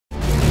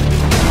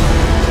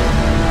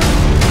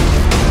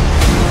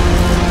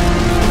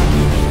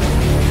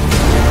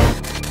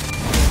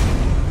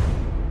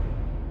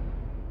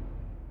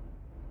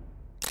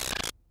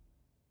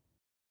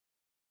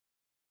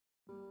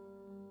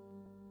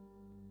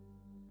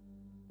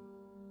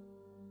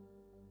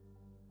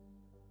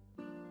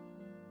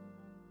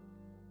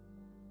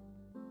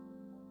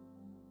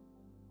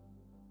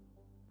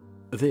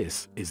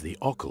This is the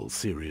Ockle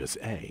Series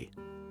A,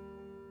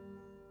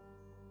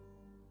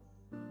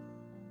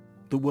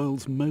 the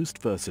world's most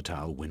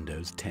versatile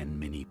Windows 10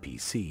 Mini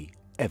PC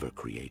ever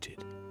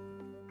created.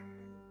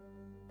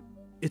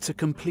 It's a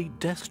complete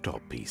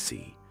desktop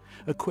PC,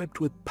 equipped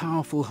with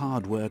powerful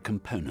hardware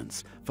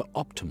components for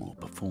optimal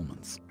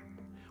performance.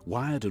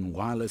 Wired and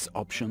wireless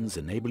options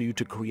enable you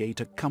to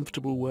create a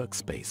comfortable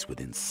workspace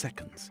within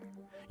seconds.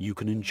 You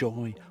can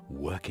enjoy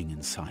working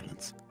in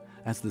silence,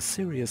 as the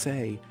Series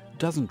A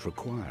doesn't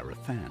require a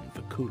fan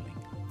for cooling.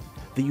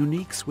 The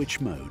unique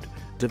switch mode,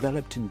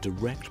 developed in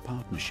direct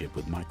partnership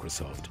with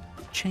Microsoft,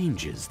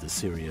 changes the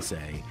Series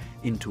A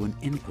into an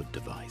input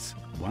device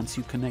once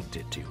you connect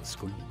it to your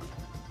screen.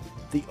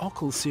 The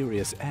Ockle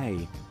Series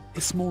A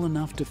is small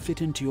enough to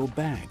fit into your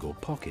bag or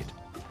pocket.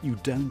 You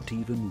don't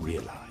even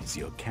realize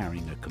you're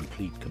carrying a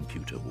complete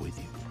computer with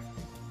you.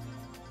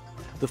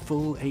 The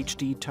full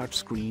HD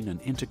touchscreen and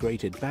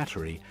integrated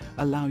battery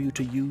allow you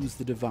to use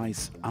the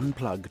device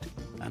unplugged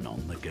and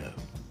on the go.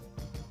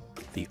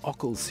 The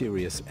Ockle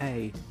Series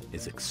A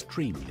is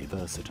extremely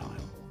versatile.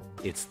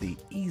 It's the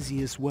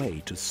easiest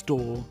way to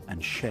store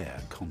and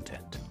share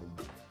content.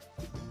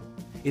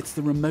 It's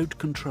the remote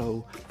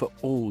control for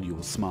all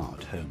your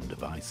smart home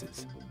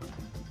devices.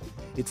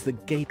 It's the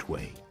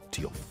gateway to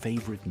your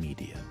favorite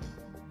media.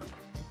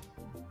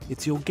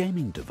 It's your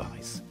gaming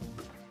device.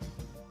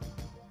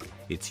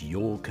 It's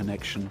your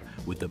connection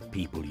with the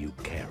people you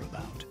care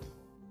about.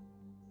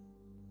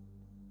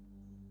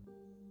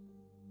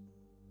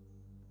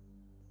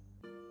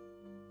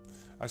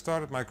 I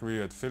started my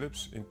career at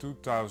Philips. In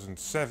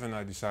 2007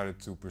 I decided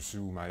to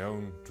pursue my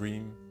own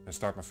dream and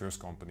start my first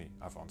company,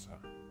 Avanza.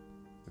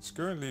 It's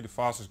currently the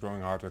fastest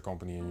growing hardware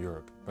company in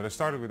Europe, but I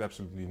started with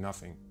absolutely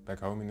nothing,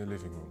 back home in the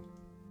living room.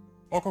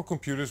 Ockle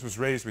Computers was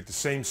raised with the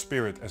same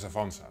spirit as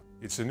Avanza.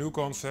 It's a new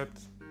concept,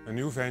 a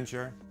new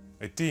venture,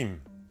 a team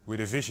with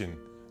a vision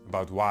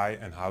about why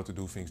and how to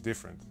do things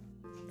different.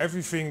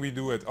 Everything we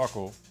do at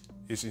Ockle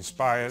is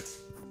inspired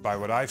by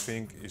what I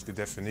think is the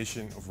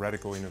definition of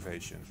radical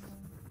innovation.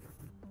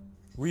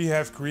 We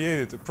have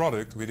created a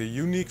product with a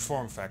unique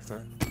form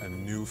factor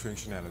and new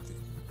functionality.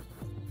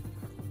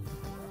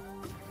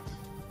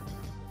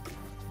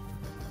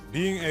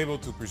 Being able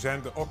to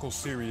present the Ockle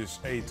Series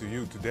A to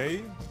you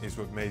today is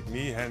what made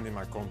me hand in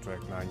my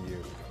contract 9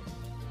 years ago.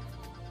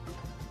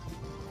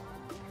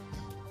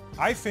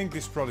 I think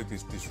this product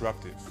is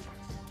disruptive,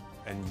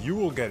 and you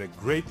will get a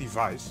great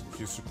device if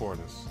you support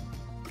us.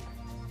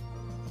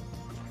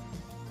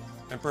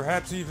 And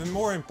perhaps even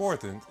more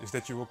important is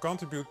that you will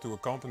contribute to a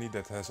company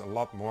that has a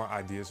lot more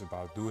ideas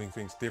about doing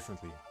things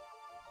differently.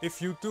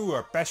 If you too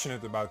are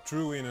passionate about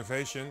true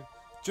innovation,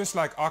 just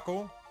like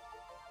Ockle,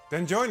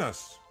 then join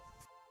us!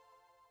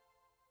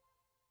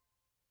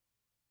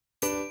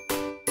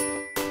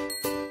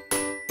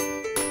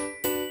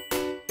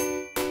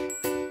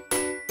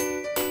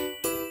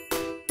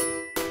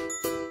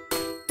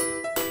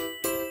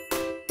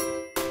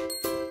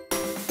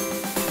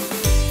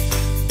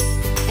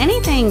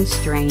 Anything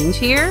strange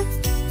here?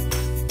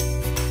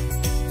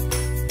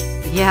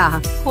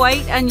 Yeah,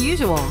 quite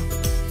unusual.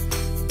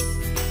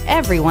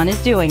 Everyone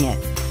is doing it.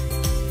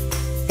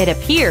 It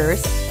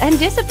appears and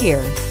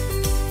disappears.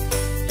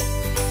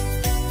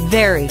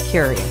 Very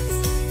curious.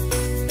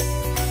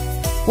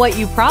 What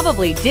you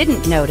probably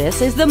didn't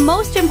notice is the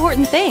most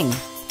important thing.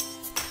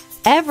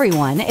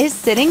 Everyone is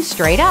sitting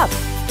straight up.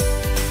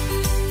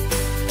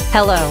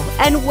 Hello,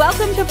 and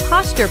welcome to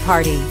Posture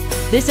Party.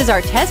 This is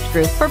our test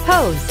group for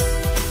Pose.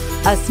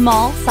 A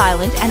small,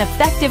 silent, and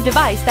effective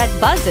device that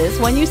buzzes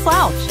when you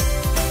slouch.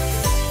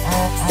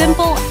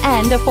 Simple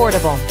and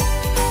affordable.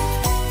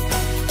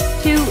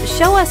 To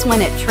show us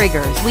when it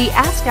triggers, we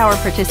asked our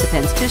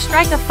participants to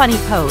strike a funny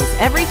pose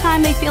every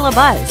time they feel a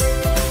buzz.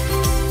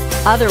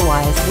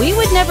 Otherwise, we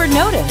would never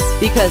notice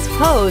because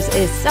Pose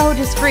is so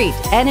discreet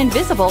and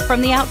invisible from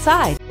the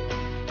outside.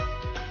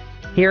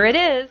 Here it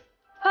is,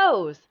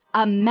 Pose.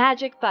 A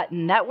magic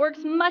button that works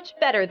much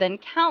better than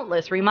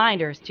countless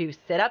reminders to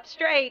sit up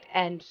straight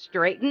and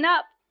straighten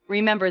up.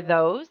 Remember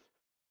those?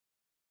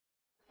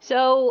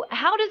 So,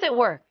 how does it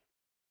work?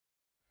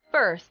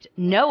 First,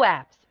 no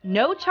apps,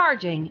 no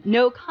charging,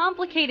 no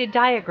complicated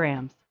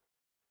diagrams.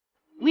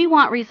 We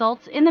want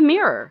results in the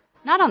mirror,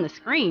 not on the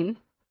screen.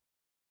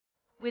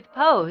 With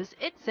Pose,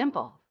 it's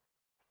simple.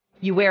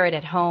 You wear it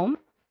at home,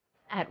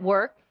 at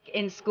work,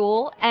 in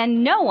school,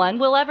 and no one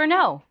will ever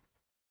know.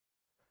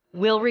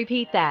 We'll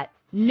repeat that.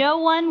 No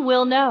one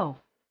will know.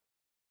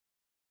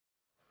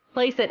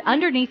 Place it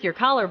underneath your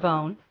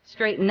collarbone,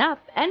 straighten up,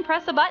 and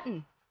press a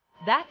button.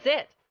 That's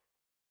it.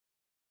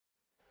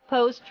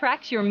 Pose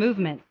tracks your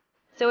movement,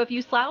 so if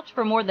you slouch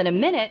for more than a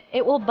minute,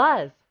 it will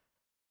buzz.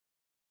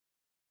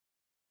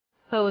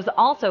 Pose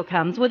also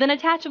comes with an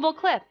attachable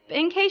clip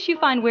in case you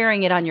find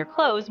wearing it on your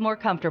clothes more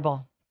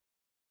comfortable.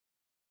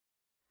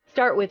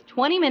 Start with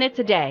 20 minutes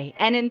a day,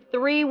 and in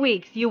 3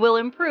 weeks you will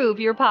improve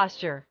your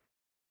posture.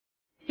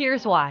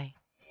 Here's why.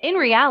 In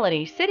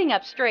reality, sitting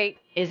up straight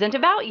isn't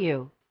about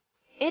you.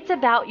 It's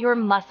about your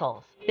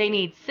muscles. They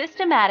need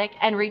systematic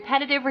and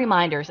repetitive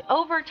reminders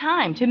over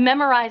time to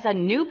memorize a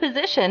new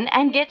position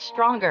and get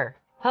stronger.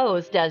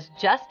 Pose does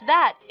just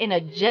that in a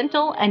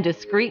gentle and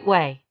discreet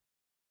way.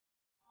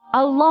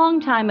 A long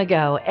time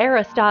ago,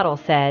 Aristotle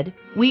said,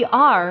 "We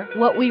are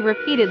what we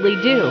repeatedly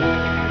do."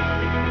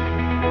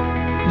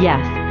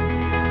 Yes,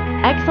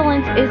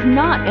 excellence is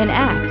not an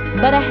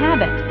act, but a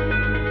habit.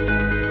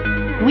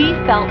 We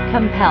felt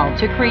compelled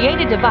to create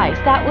a device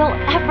that will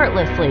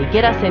effortlessly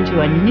get us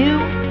into a new,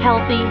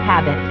 healthy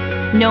habit.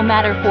 No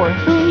matter for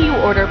whom you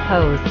order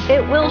Pose,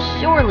 it will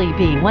surely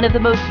be one of the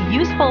most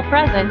useful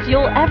presents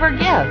you'll ever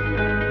give.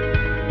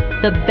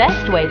 The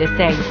best way to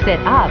say sit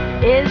up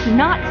is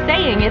not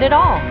saying it at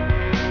all.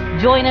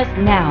 Join us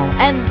now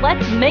and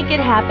let's make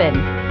it happen.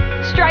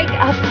 Strike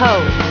a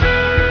pose.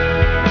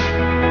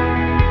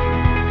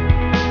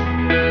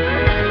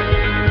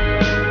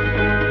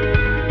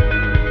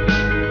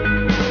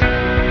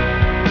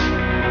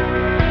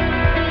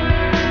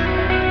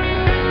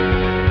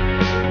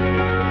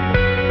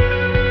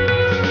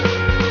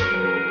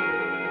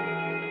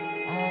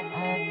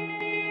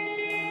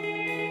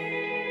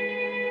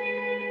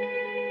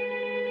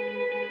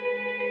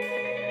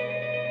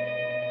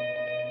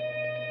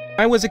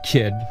 I was a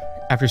kid,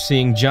 after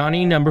seeing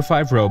Johnny No.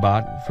 5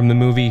 Robot from the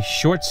movie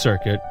Short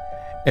Circuit,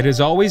 it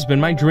has always been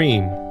my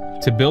dream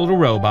to build a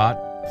robot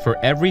for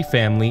every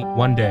family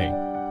one day.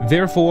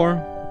 Therefore,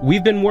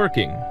 we've been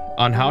working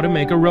on how to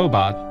make a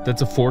robot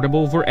that's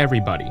affordable for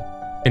everybody.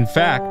 In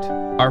fact,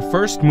 our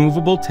first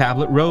movable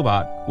tablet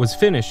robot was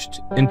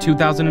finished in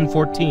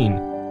 2014.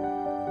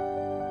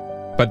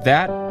 But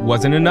that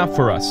wasn't enough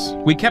for us.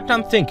 We kept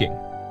on thinking,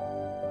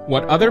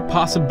 what other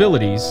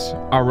possibilities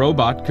our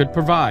robot could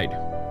provide,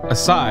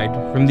 aside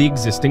from the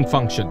existing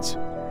functions.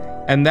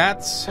 And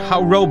that's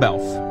how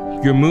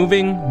Robelf, your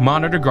moving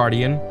monitor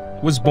guardian,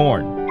 was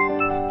born.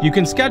 You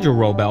can schedule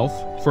Robelf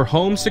for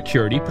home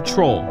security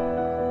patrol.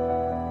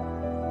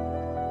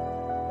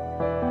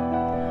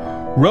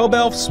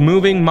 Robelf's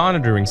moving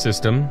monitoring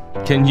system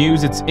can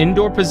use its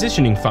indoor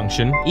positioning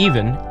function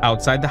even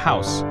outside the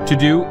house to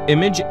do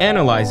image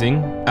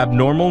analyzing,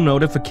 abnormal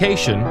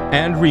notification,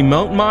 and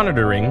remote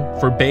monitoring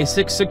for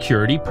basic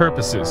security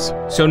purposes.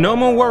 So no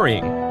more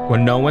worrying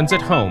when no one's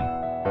at home.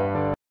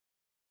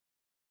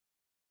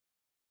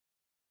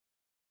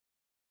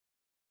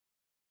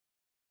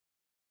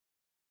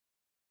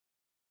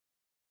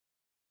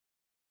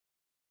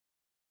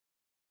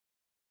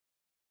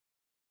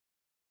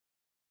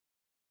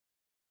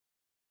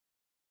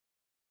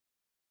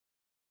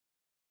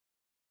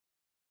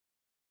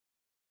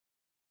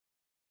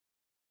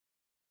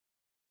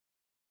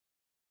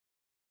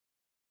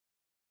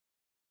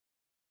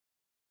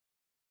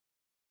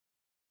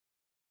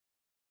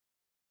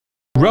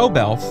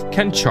 Robelf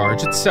can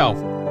charge itself.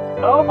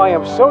 Oh, I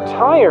am so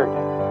tired.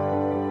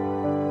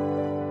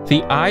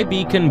 The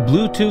iBeacon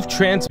Bluetooth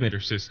transmitter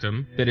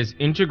system that is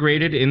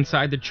integrated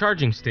inside the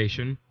charging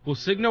station will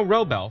signal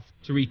Robelf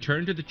to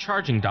return to the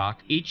charging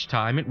dock each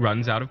time it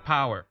runs out of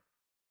power.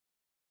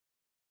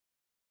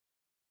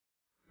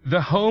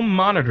 The home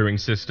monitoring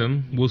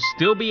system will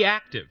still be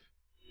active,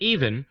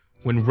 even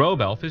when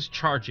Robelf is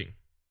charging.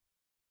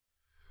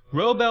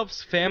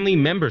 Robelf's family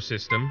member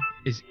system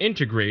is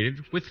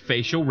integrated with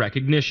facial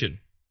recognition.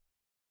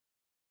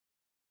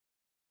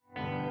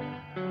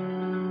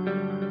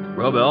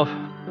 Robelf,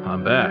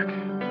 I'm back.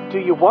 Do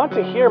you want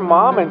to hear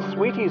Mom and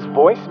Sweetie's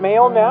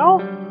voicemail now?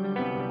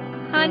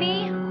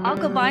 Honey, I'll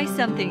go buy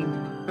something.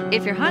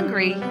 If you're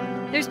hungry,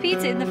 there's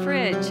pizza in the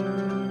fridge.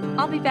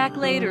 I'll be back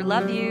later,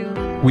 love you.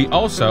 We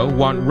also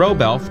want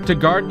Robelf to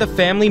guard the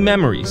family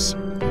memories,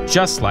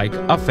 just like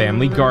a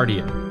family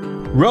guardian.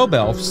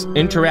 Robelf's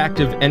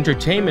interactive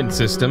entertainment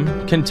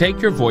system can take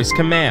your voice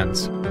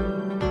commands.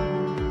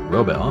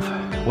 Robelf,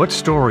 what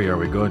story are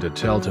we going to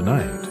tell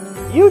tonight?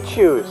 You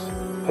choose.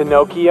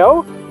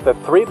 Pinocchio, the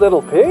Three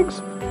Little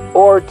Pigs,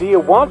 or do you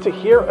want to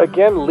hear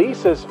again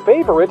Lisa's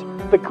favorite,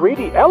 the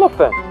Greedy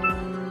Elephant?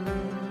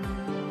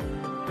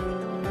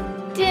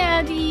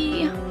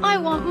 Daddy, I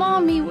want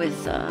Mommy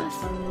with us.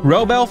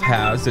 Robelf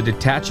has a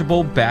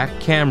detachable back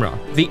camera,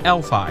 the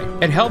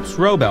Elfi. It helps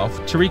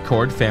Robelf to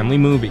record family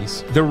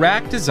movies. The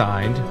rack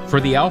designed for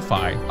the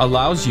Elfi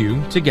allows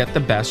you to get the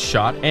best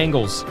shot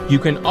angles. You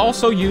can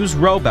also use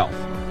Robelf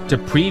to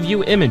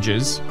preview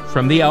images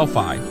from the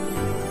Elfi.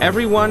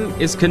 Everyone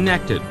is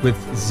connected with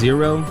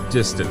zero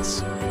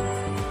distance.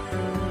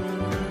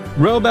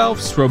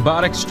 Robelf's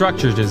robotic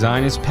structure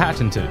design is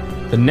patented.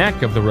 The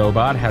neck of the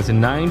robot has a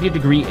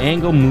 90-degree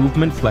angle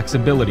movement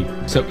flexibility,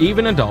 so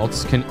even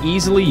adults can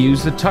easily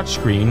use the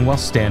touchscreen while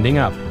standing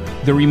up.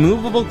 The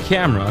removable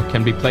camera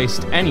can be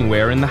placed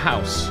anywhere in the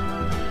house.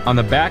 On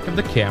the back of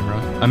the camera,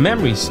 a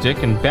memory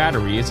stick and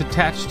battery is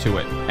attached to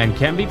it and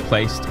can be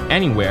placed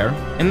anywhere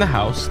in the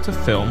house to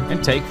film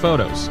and take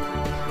photos.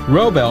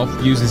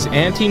 Robelf uses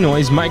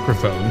anti-noise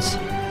microphones,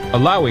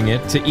 allowing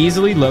it to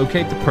easily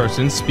locate the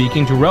person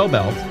speaking to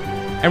Robelf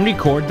and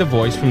record the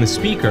voice from the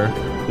speaker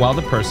while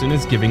the person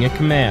is giving a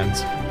command.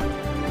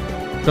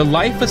 The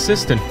Life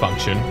Assistant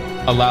function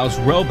allows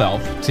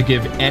Robelf to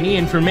give any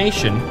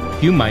information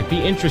you might be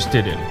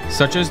interested in,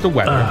 such as the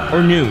weather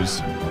or news.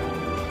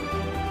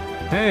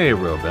 Hey,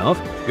 Robelf.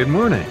 Good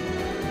morning.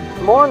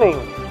 Morning.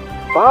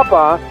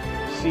 Papa,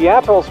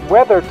 Seattle's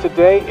weather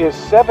today is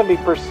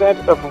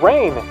 70% of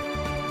rain.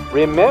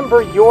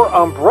 Remember your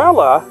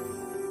umbrella?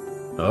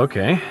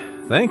 Okay,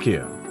 thank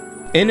you.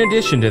 In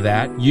addition to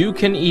that, you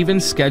can even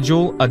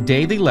schedule a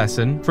daily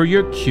lesson for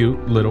your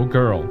cute little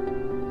girl.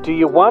 Do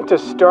you want to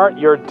start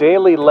your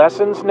daily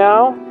lessons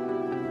now?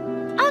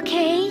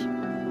 Okay.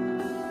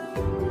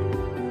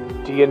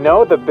 Do you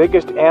know the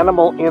biggest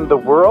animal in the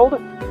world?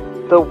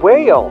 The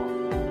whale.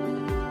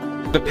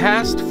 The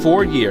past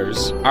 4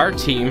 years, our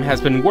team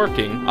has been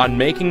working on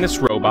making this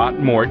robot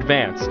more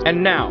advanced.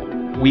 And now,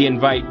 we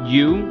invite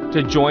you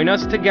to join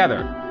us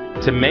together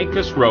to make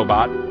this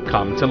robot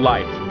come to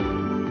life.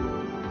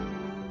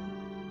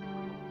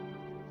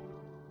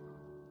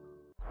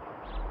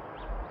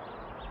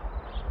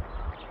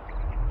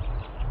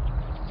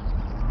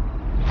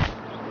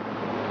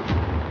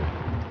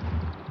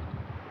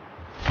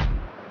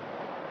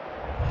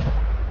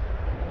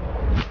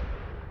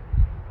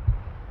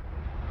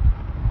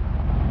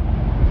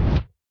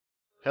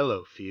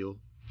 Hello, Phil.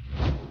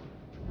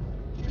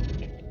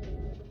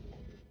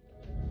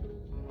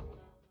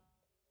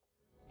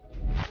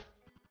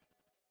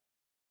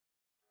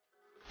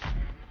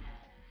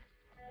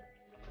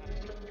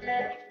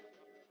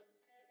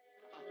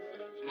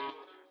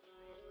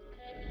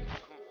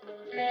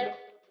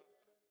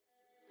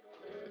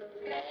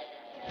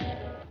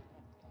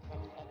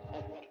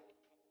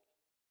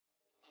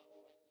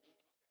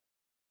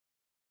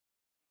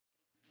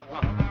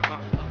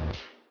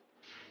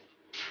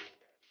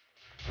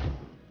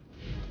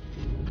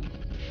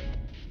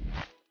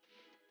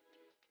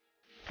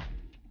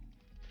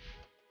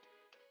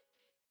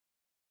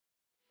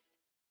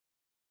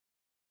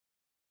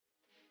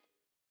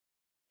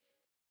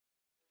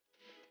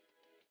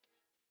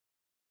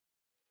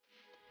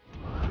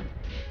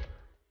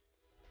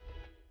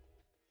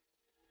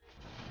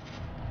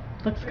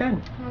 Looks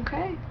good.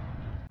 Okay.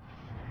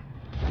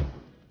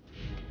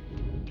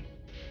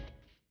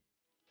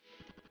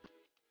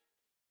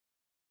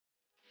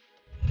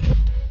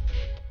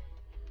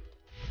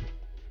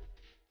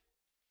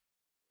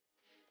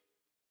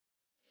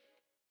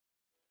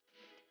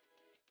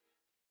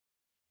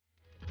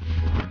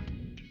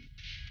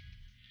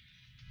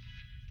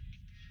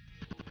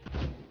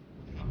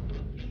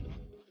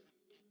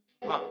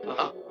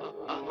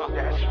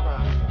 That's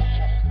right.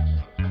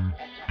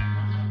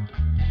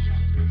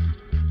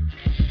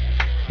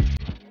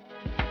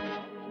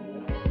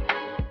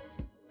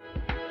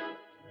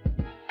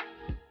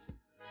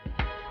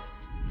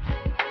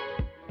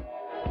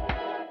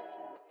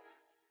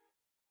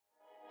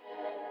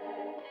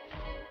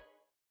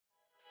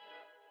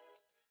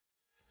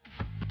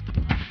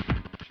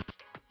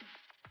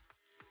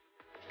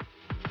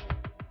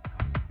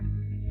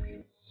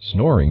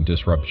 Snoring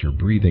disrupts your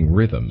breathing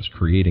rhythms,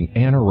 creating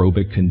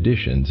anaerobic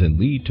conditions and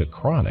lead to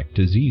chronic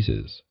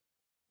diseases.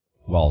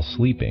 While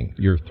sleeping,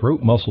 your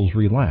throat muscles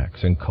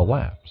relax and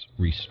collapse,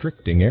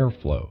 restricting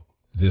airflow.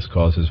 This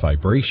causes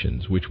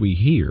vibrations, which we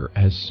hear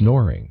as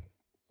snoring.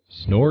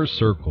 Snore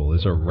Circle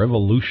is a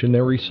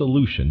revolutionary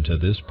solution to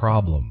this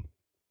problem.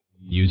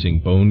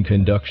 Using bone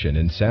conduction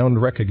and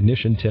sound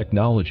recognition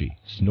technology,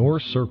 Snore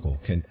Circle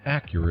can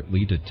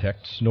accurately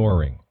detect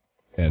snoring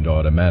and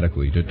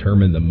automatically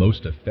determine the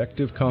most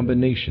effective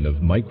combination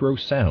of micro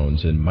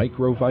sounds and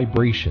micro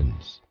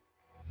vibrations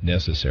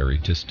necessary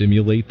to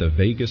stimulate the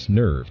vagus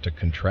nerve to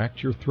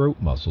contract your throat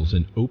muscles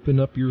and open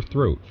up your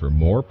throat for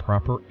more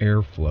proper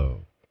airflow.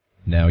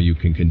 Now you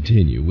can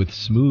continue with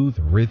smooth,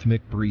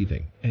 rhythmic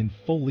breathing and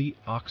fully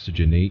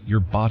oxygenate your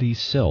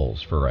body's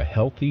cells for a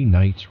healthy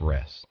night's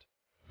rest.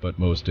 But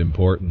most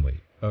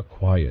importantly, a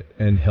quiet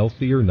and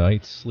healthier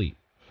night's sleep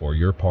for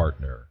your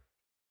partner.